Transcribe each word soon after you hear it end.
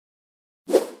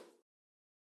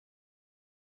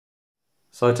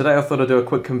So today I thought I'd do a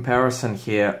quick comparison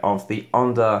here of the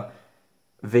Onda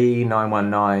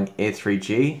V919 Air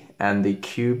 3G and the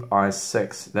Cube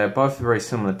i6. They're both very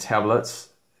similar tablets.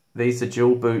 These are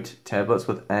dual boot tablets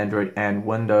with Android and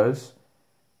Windows,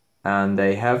 and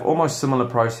they have almost similar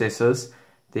processors.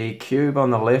 The Cube on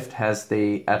the left has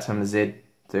the Atom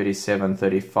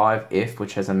Z3735F,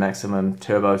 which has a maximum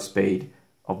turbo speed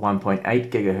of 1.8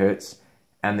 GHz,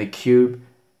 and the Cube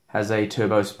has a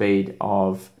turbo speed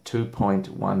of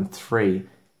 2.13.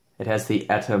 It has the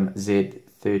Atom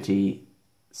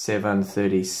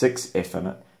Z3736F in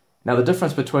it. Now the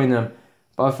difference between them,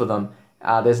 both of them,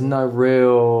 there's no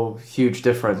real huge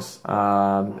difference.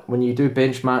 When you do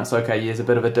benchmarks, okay, there's a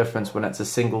bit of a difference when it's a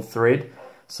single thread.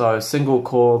 So single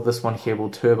core, this one here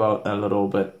will turbo a little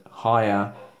bit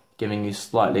higher, giving you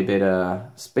slightly better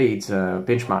speeds,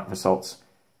 benchmark results.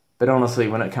 But honestly,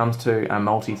 when it comes to a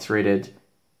multi-threaded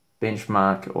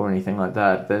benchmark or anything like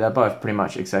that, they're both pretty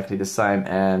much exactly the same,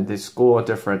 and the score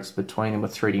difference between them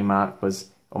with 3D Mark was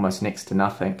almost next to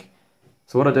nothing.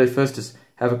 So what I do first is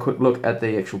have a quick look at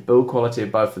the actual build quality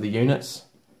of both of the units.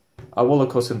 I will of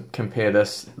course compare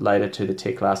this later to the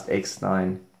Teclast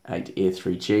X98 Air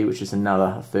 3G, which is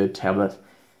another third tablet.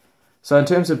 So in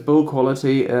terms of build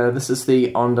quality, this is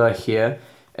the Onda here.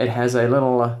 It has a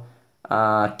little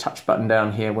touch button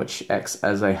down here which acts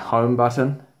as a home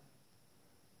button.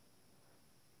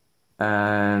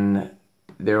 And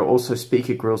there are also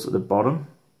speaker grills at the bottom,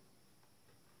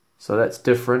 so that's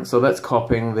different. So that's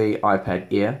copying the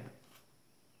iPad Air.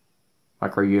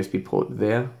 Micro USB port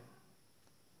there,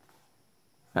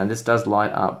 and this does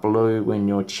light up blue when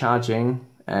you're charging,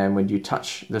 and when you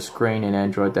touch the screen in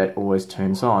Android that always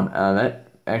turns on. That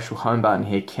actual home button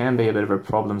here can be a bit of a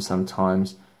problem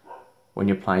sometimes when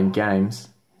you're playing games,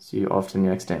 so you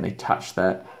accidentally touch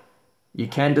that. You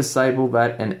can disable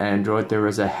that in Android. There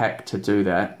is a hack to do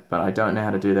that, but I don't know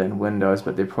how to do that in Windows,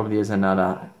 but there probably is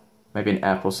another, maybe an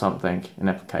app or something, an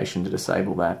application to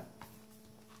disable that.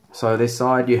 So this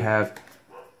side you have,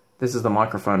 this is the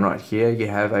microphone right here. You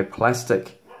have a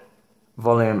plastic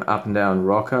volume up and down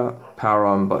rocker, power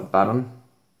on button.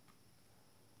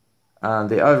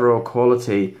 The overall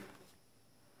quality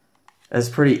is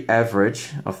pretty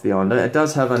average of the Onda. It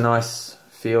does have a nice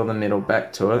feel, the metal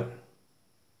back to it.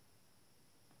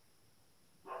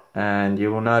 And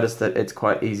you will notice that it's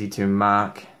quite easy to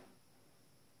mark.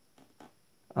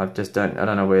 I don't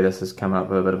know where this has come up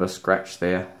with a bit of a scratch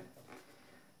there.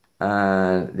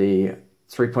 The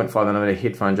 3.5mm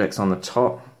headphone jacks on the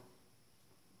top.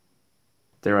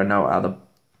 There are no other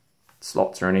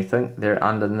slots or anything. They're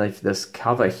underneath this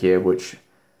cover here, which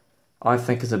I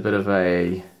think is a bit of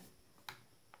a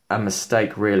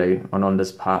mistake really on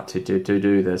Onda's part to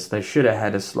do this. They should have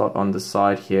had a slot on the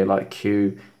side here like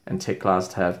Q and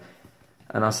Teclast have.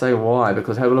 And I say why,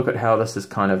 because have a look at how this is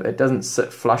it doesn't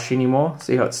sit flush anymore.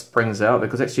 See how it springs out?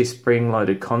 Because it's actually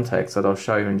spring-loaded contacts that I'll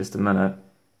show you in just a minute.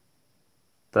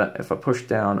 But if I push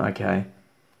down, okay,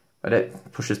 but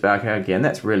it pushes back out again.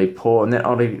 That's really poor, and that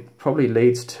probably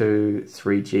leads to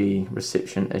 3G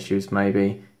reception issues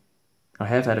maybe. I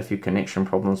have had a few connection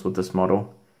problems with this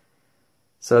model.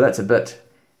 So that's a bit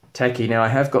tacky. Now I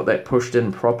have got that pushed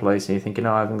in properly, so you're thinking,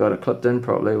 oh, I haven't got it clipped in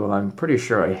properly. Well, I'm pretty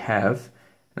sure I have.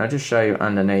 And I'll just show you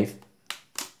underneath.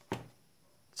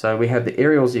 So we have the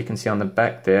aerials you can see on the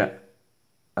back there,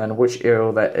 and which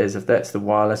aerial that is, if that's the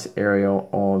wireless aerial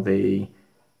or the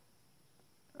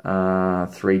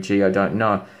 3G, I don't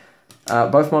know.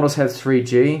 Both models have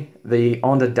 3G. The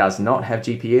Onda does not have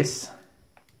GPS.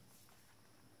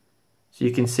 So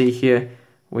you can see here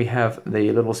we have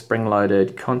the little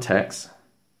spring-loaded contacts,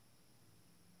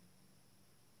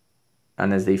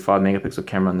 and there's the 5-megapixel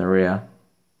camera in the rear.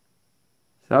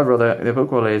 So overall the build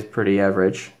quality is pretty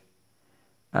average.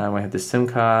 We have the SIM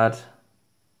card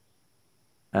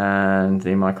and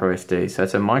the micro SD. So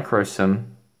it's a micro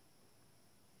SIM,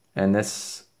 and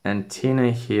this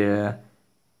antenna here,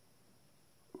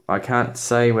 I can't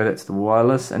say whether it's the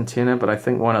wireless antenna, but I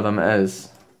think one of them is,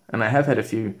 and I have had a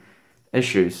few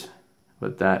issues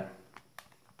with that.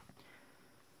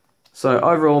 So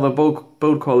overall the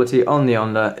build quality on the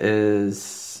Onda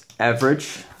is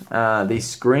average. The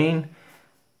screen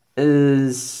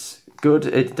is good.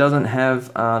 It doesn't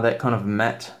have that kind of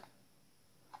matte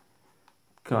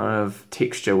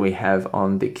texture we have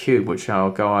on the Cube, which I'll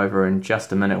go over in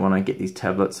just a minute when I get these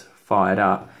tablets fired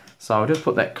up. So I'll just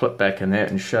put that clip back in there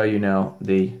and show you now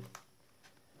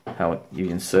how you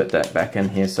insert that back in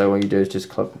here. So what you do is just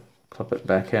clip it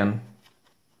back in.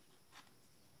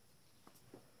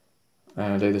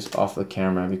 And I'll do this off the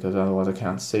camera because otherwise I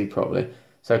can't see properly.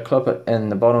 So clip it in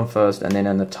the bottom first and then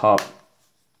in the top,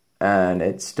 and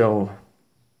it's still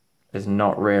is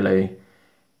not really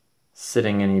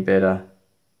sitting any better.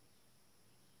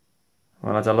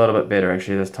 Well, it's a little bit better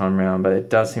actually this time around, but it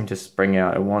does seem to spring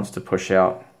out. It wants to push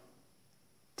out.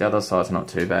 The other side's not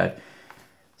too bad.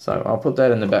 So I'll put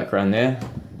that in the background there.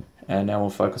 And now we'll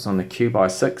focus on the Cube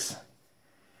i6.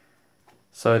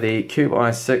 So the Cube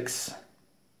i6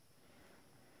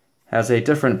 has a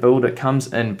different build. It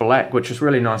comes in black, which is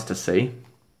really nice to see.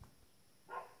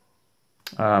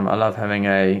 I love having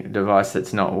a device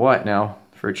that's not white now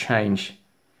for a change.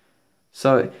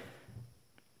 So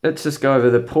let's just go over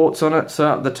the ports on it. So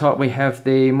up the top we have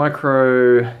the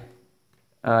micro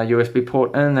USB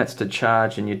port in. That's to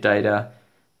charge in your data.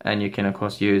 And you can of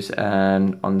course use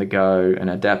an on-the-go, an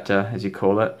adapter as you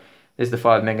call it. There's the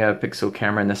 5 megapixel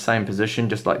camera in the same position,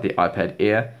 just like the iPad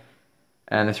Air.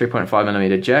 And the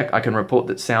 3.5mm jack. I can report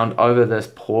that sound over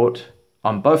this port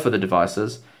on both of the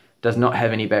devices does not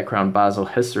have any background buzz or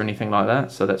hiss or anything like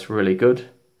that, so that's really good.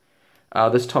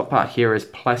 This top part here is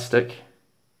plastic,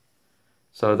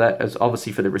 so that is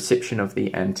obviously for the reception of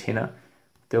the antenna.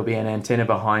 There'll be an antenna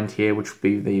behind here, which will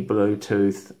be the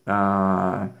Bluetooth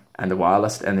and the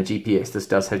wireless and the GPS. This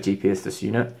does have GPS, this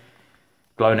unit.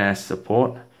 GLONASS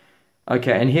support.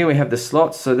 Okay, and here we have the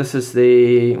slots. So this is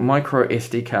the micro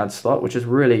SD card slot, which is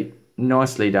really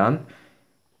nicely done.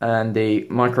 And the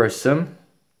micro SIM,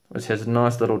 which has a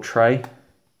nice little tray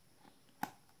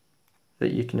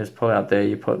that you can just pull out there.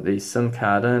 You put the SIM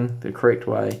card in the correct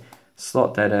way,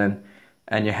 slot that in,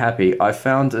 and you're happy. I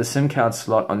found the SIM card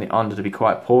slot on the Onda to be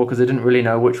quite poor because I didn't really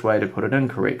know which way to put it in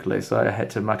correctly, so I had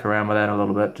to muck around with that a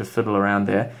little bit to fiddle around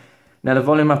there. Now the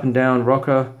volume up and down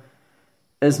rocker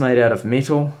is made out of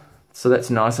metal, so that's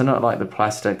nice. I not like the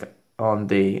plastic on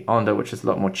the Onda, which is a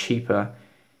lot more cheaper.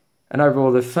 And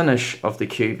overall the finish of the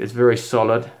Cube is very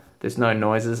solid. There's no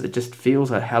noises. It just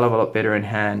feels a hell of a lot better in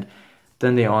hand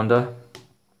than the Onda.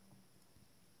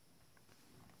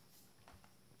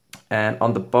 And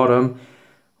on the bottom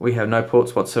we have no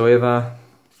ports whatsoever.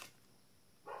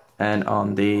 And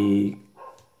on the,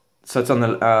 so it's on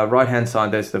the right hand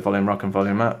side, there's the volume rock and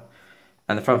volume up.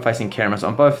 And the front facing cameras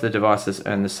on both the devices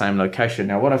in the same location.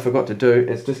 Now what I forgot to do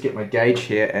is just get my gauge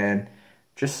here and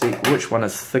just see which one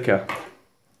is thicker.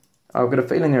 I've got a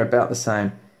feeling they're about the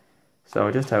same. So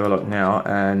I'll just have a look now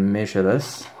and measure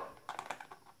this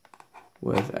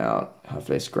without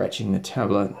hopefully scratching the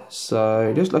tablet.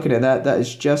 So just looking at that, that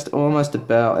is just almost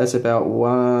about, that's about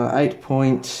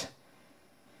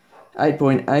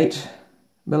 8.8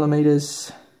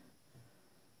 millimeters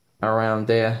around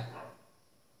there.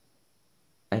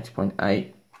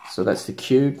 8.8, so that's the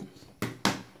Cube.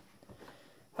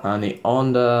 And the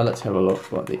Onda, let's have a look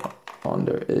what the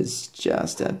Onda is,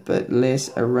 just a bit less,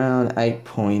 around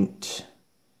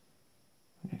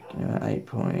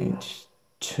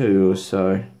 8.2 or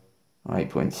so,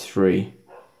 8.3.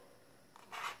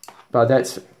 But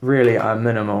that's really a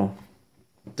minimal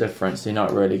difference, you're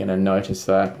not really going to notice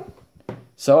that.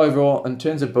 So overall, in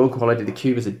terms of build quality, the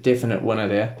Cube is a definite winner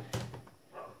there.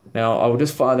 Now I will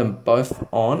just fire them both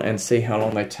on and see how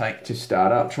long they take to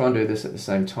start up. Try and do this at the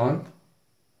same time.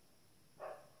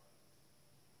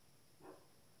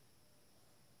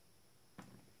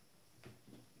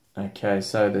 Okay,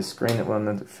 so the screen that one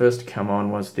that first come on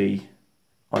was the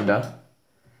Onda.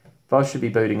 Both should be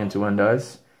booting into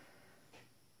Windows.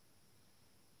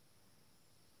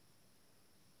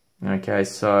 Okay,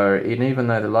 so even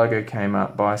though the logo came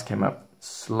up, BIOS came up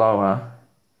slower,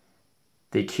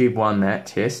 the Cube won that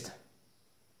test.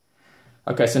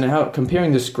 Okay, so now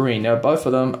comparing the screen, now both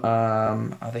of them,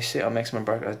 are they set on maximum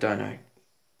brightness? I don't know.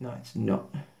 No, it's not.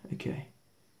 Okay.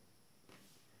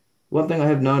 One thing I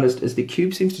have noticed is the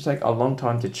Cube seems to take a long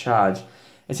time to charge.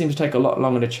 It seems to take a lot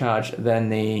longer to charge than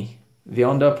the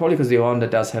Onda, probably because the Onda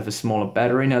does have a smaller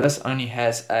battery. Now this only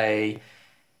has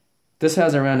around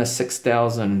a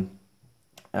 6,000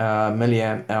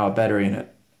 milliamp hour battery in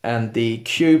it, and the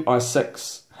Cube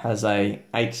i6 has a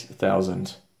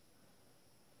 8,000.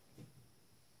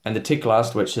 And the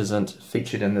Teclast, which isn't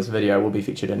featured in this video, will be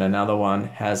featured in another one,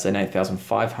 has an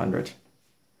 8,500.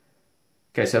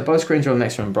 Okay, so both screens are on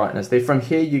maximum brightness. There, from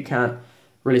here you can't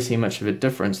really see much of a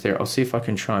difference there. I'll see if I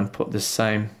can try and put the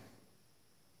same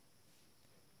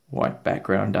white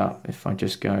background up. If I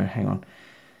just go, hang on,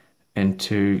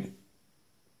 into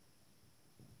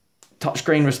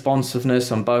touchscreen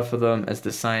responsiveness on both of them is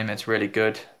the same. It's really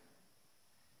good.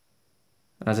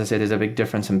 As I said, there's a big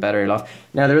difference in battery life.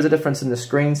 Now there is a difference in the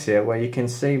screens here, where you can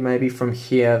see maybe from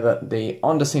here that the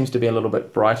Onda seems to be a little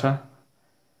bit brighter.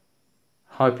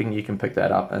 Hoping you can pick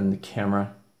that up in the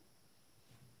camera.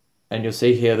 And you'll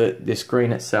see here that the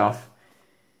screen itself,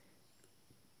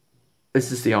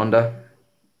 this is the Onda,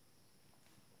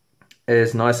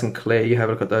 is nice and clear. You have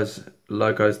a look at those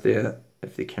logos there,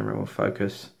 if the camera will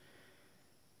focus.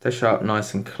 They show up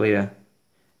nice and clear.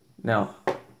 Now,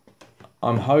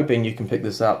 I'm hoping you can pick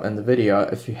this up in the video.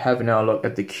 If you have now a look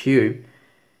at the cube,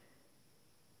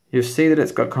 you'll see that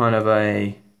it's got kind of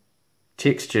a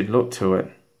textured look to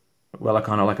it. Well,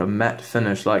 kind of like a matte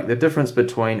finish, like the difference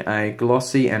between a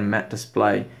glossy and matte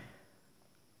display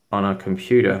on a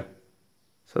computer.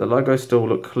 So the logos still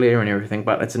look clear and everything,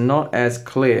 but it's not as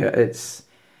clear. It's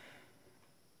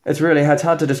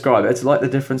hard to describe. It's like the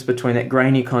difference between that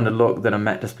grainy kind of look that a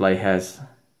matte display has.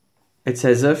 It's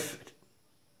as if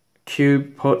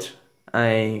Cube put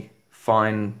a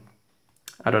fine,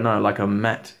 I don't know, like a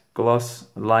matte gloss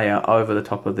layer over the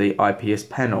top of the IPS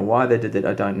panel. Why they did that,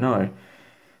 I don't know.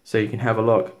 So you can have a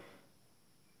look.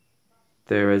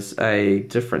 There is a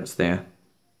difference there.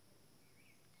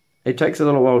 It takes a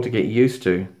little while to get used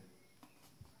to.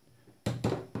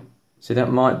 So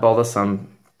that might bother some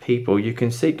people. You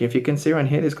can see, if you can see around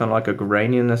here, there's kind of like a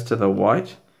graininess to the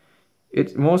white.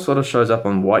 It more sort of shows up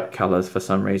on white colors for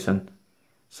some reason.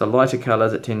 So lighter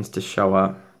colors, it tends to show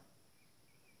up.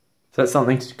 So that's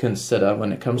something to consider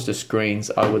when it comes to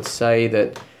screens. I would say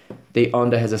that the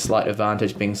Onda has a slight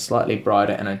advantage being slightly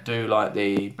brighter, and I do like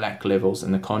the black levels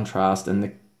and the contrast and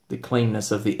the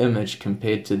cleanness of the image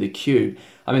compared to the Cube.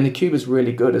 I mean, the Cube is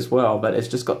really good as well, but it's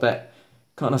just got that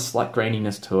kind of slight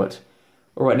graininess to it.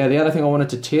 Alright, now the other thing I wanted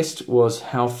to test was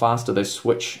how fast do they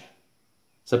switch.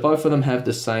 So both of them have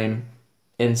the same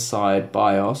inside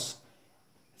BIOS.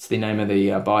 It's the name of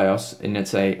the BIOS, and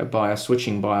it's a BIOS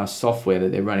switching BIOS software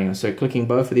that they're running on. So clicking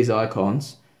both of these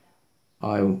icons,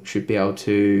 I should be able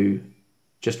to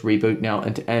just reboot now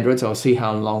into Android. So I'll see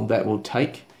how long that will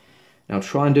take. And I'll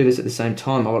try and do this at the same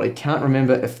time. I can't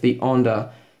remember if the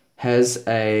Onda has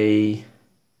a...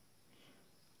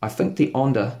 I think the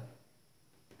Onda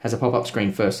has a pop-up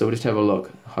screen first, so we'll just have a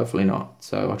look. Hopefully not.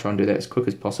 So I'll try and do that as quick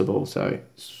as possible. So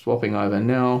swapping over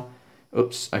now.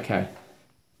 Oops, okay.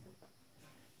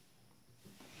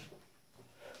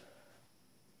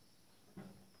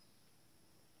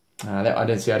 I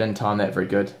didn't time that very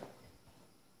good.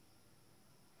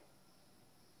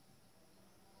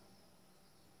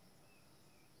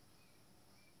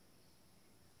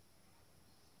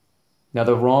 Now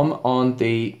the ROM on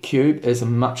the Cube is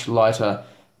much lighter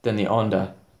than the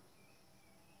Onda.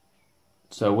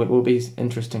 So it will be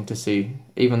interesting to see,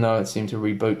 even though it seemed to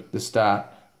reboot the start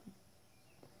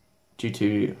due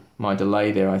to my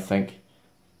delay there, I think.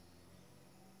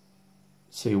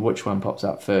 See which one pops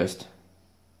up first.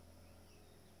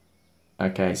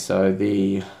 Okay, so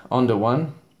the Onda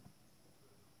one,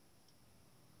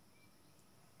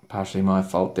 partially my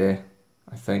fault there,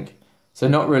 I think. So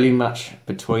not really much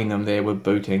between them there with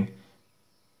rebooting.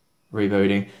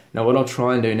 Now what I'll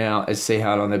try and do now is see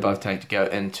how long they both take to go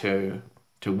into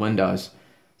Windows.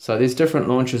 So there's different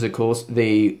launchers, of course.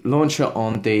 The launcher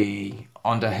on the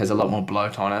Onda has a lot more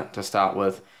bloat on it to start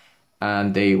with,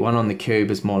 and the one on the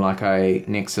Cube is more like a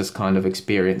Nexus kind of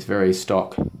experience, very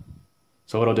stock.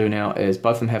 So what I'll do now is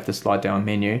both of them have the slide down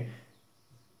menu.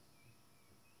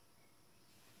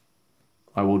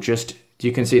 I will just,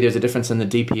 you can see there's a difference in the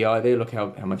DPI there. Look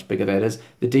how much bigger that is.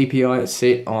 The DPI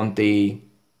set on the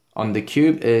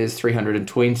Cube is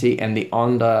 320, and the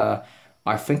Onda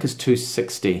I think is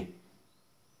 260.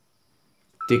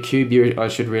 The Cube, I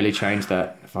should really change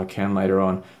that if I can later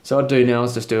on. So what I'll do now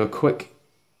is just do a quick,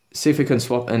 see if we can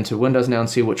swap into Windows now and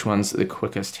see which one's the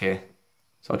quickest here.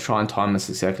 So I'll try and time this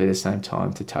exactly the same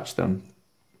time to touch them.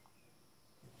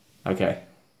 Okay.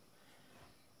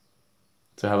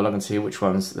 So have a look and see which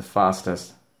one's the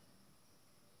fastest.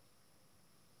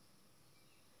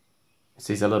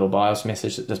 See a little BIOS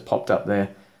message that just popped up there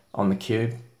on the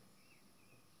Cube.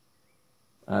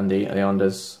 And the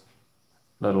Onda's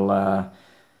little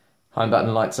home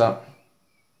button lights up.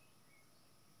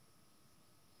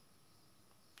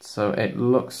 So it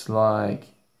looks like,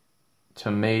 to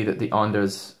me, that the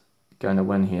Onda's going to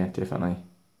win here, definitely.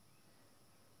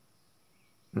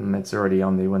 It's already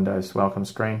on the Windows welcome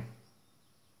screen.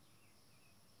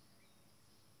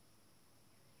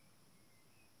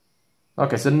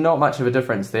 Okay, so not much of a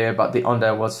difference there, but the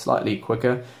Onda was slightly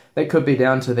quicker. That could be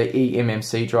down to the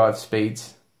eMMC drive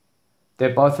speeds.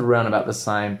 They're both around about the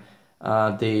same.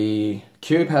 The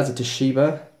Cube has a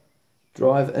Toshiba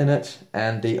drive in it,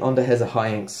 and the Onda has a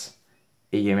Hynix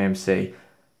eMMC.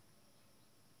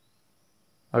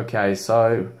 Okay,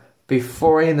 so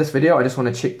before I end this video, I just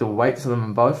want to check the weights of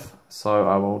them both. So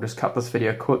I will just cut this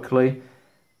video quickly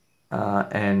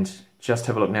and just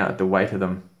have a look now at the weight of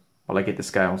them while I get the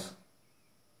scales.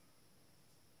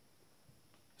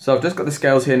 So I've just got the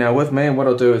scales here now with me, and what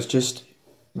I'll do is just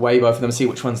weigh both of them, see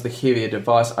which one's the heavier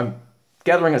device. I'm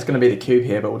gathering it's going to be the Cube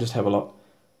here, but we'll just have a look.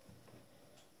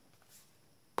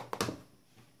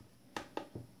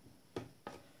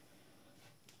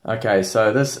 Okay,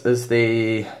 so this is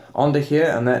the Onda here,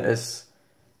 and that is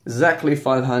exactly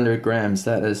 500 grams.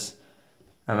 That is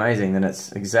amazing that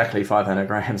it's exactly 500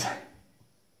 grams.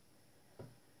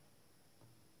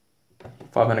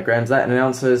 500 grams, that in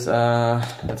ounces.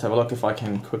 Let's have a look if I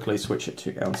can quickly switch it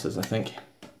to ounces, I think.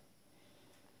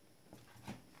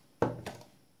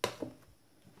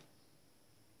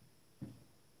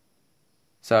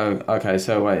 So, okay,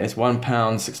 so wait, it's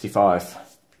 £1.65.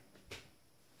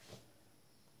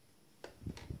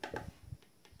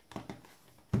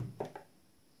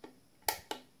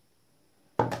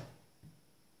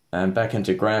 And back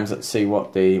into grams, let's see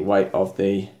what the weight of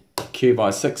the Cube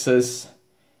i6 is.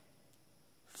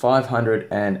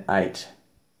 508.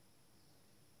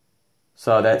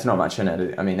 So that's not much in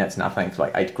it. I mean, that's nothing. It's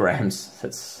like 8 grams.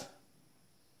 It's,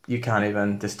 you can't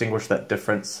even distinguish that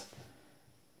difference.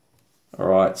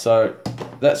 Alright, so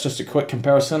that's just a quick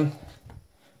comparison.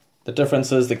 The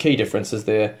differences, the key differences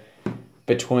there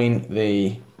between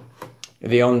the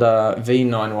Onda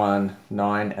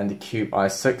V919 and the Cube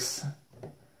i6.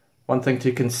 One thing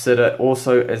to consider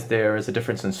also is there is a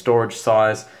difference in storage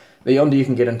size. The Onda you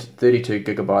can get into 32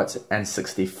 gigabytes and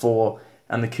 64,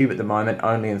 and the Cube at the moment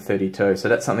only in 32, so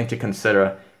that's something to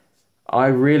consider. I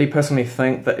really personally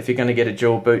think that if you're going to get a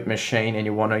dual boot machine and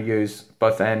you want to use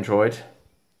both Android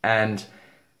and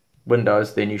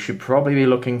Windows, then you should probably be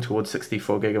looking towards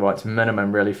 64 gigabytes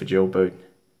minimum really for dual boot.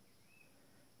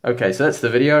 Okay, so that's the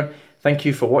video. Thank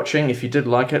you for watching. If you did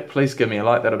like it, please give me a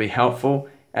like, that'll be helpful.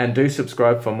 And do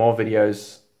subscribe for more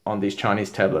videos on these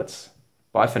Chinese tablets.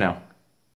 Bye for now.